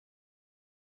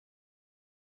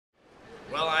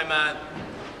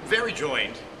very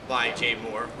joined by Jay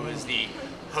Mohr, who is the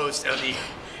host of the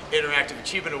Interactive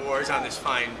Achievement Awards on this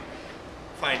fine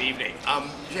evening.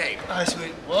 Jay. Hi,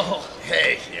 sweet. Whoa.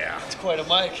 Hey, yeah. It's quite a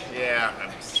mic. Yeah,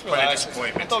 it's quite a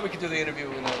disappointment. I thought we could do the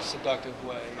interview in a seductive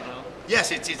way, you know?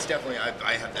 Yes, it's definitely,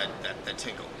 I have that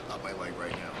tingle up my leg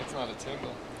right now. It's not a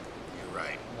tingle. You're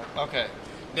right. Okay.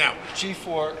 Now,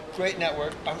 G4, great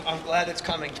network. I'm glad it's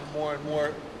coming to more and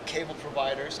more cable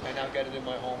providers. I now get it in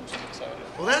my home, so I'm excited.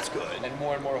 well, that's good. And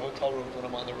more hotel rooms when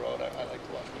I'm on the road. I like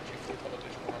to watch my G4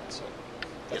 television on it, so.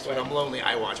 Yes, when I'm lonely,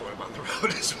 I watch when I'm on the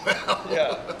road as well.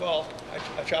 Yeah, well,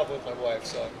 I travel with my wife,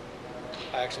 so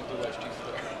I actually do watch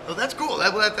G4. Oh, that's cool.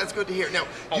 That's good to hear. Now,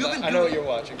 I know what you're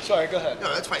watching. Sorry, go ahead.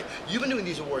 No, that's fine. You've been doing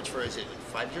these awards for, is it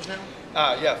 5 years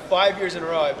now? Yeah, 5 years in a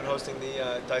row I've been hosting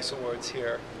the DICE Awards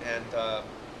here, and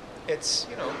it's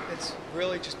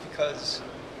really just because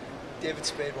David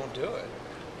Spade won't do it.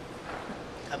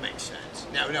 That makes sense.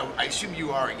 Now, I assume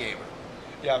you are a gamer.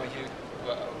 Yeah, I'm a huge.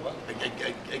 What?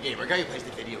 A gamer, a guy who plays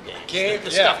the video games. The yeah,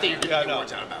 stuff that you're getting the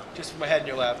awards out about. Just with my head in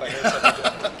your lap, I heard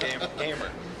something. Gamer.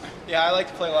 Yeah, I like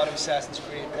to play a lot of Assassin's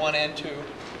Creed 1 and 2.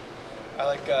 I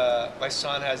like. My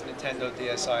son has Nintendo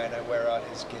DSi, and I wear out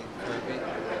his game Kirby.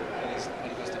 When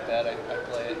he goes to bed, I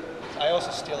play it. I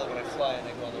also steal it when I fly and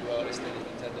I go on the road. I steal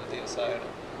the Nintendo DSi and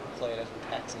I play it as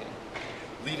a taxi.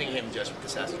 Leaving him just with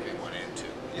Assassin's Creed 1 and 2.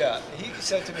 Yeah, he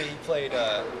said to me he played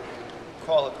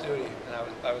Call of Duty, and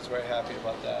I was very happy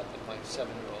about that. That my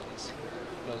 7-year-old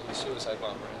knows what a suicide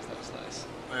bomber is. That was nice.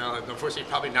 Well, unfortunately,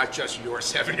 probably not just your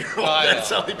 7-year-old Oh,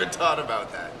 that's only been taught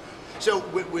about that. So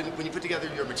when you put together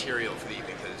your material for the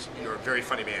evening, because you're a very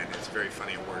funny man, it's a very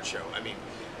funny award show. I mean,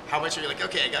 how much are you like,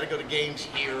 okay, I got to go to games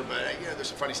here, but there's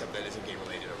some funny stuff that isn't game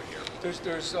related over here.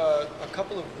 There's a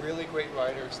couple of really great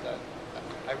writers that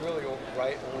I really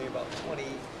write only about 20%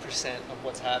 of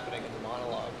what's happening in the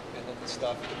monologue, and then the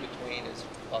stuff in between is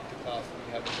off the cuff and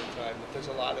we have a good time. But there's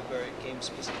a lot of very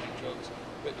game-specific jokes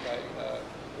written by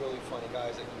really funny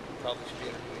guys that you probably should be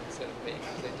interviewing instead of me,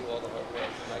 because they do all the hard work,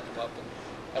 and I come up and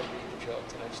I read the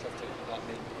jokes, and I just have to not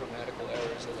make grammatical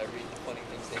errors as I read the funny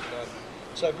things they've done.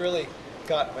 So I've really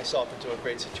gotten myself into a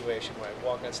great situation where I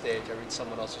walk on stage, I read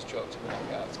someone else's jokes, and walk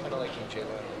out. It's kind of like Jay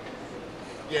Leno.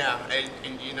 Yeah, and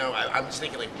I was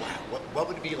thinking, like, wow, what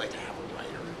would it be like to have a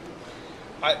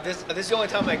writer? This is the only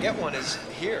time I get one is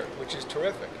here, which is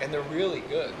terrific, and they're really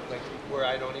good. Like where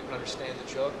I don't even understand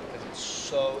the joke because it's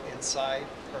so inside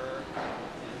per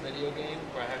video game,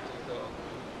 where I have to go.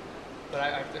 But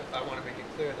I want to make it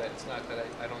clear that it's not that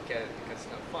I don't get it because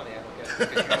it's not funny. I don't get it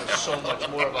because you know so much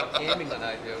more about gaming than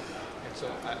I do, and so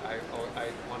I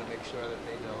want to make sure that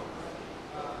they know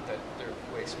that they're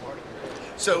way smarter than me.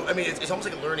 So, I mean, it's almost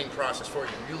like a learning process for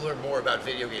you. You learn more about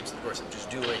video games in the course of just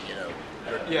doing,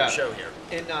 your show here.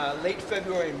 In late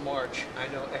February and March,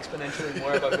 I know exponentially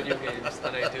more about video games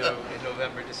than I do in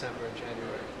November, December, and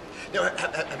January. Now,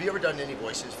 have you ever done any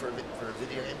voices for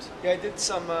video games? Yeah, I did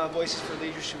some voices for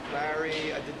Leisure Suit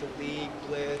Larry. I did the League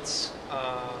Blitz.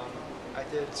 I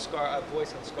did a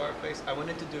voice on Scarface. I went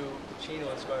in to do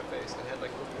Pacino on Scarface and had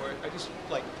like a word. I just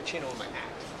like Pacino in my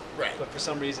act. Right. But for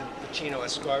some reason, Pacino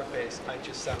as Scarface, I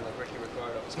just sounded like Ricky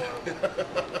Ricardo. It was horrible.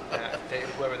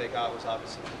 Whoever they got was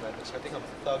obviously tremendous. So I think I'm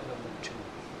thug number 2.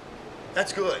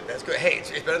 That's good. That's good. Hey, it's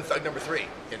better than thug number 3.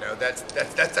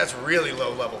 That's really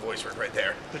low level voice work right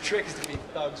there. The trick is to be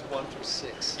thugs 1 through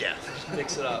 6. Yeah. Just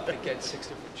mix it up and get 6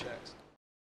 different checks.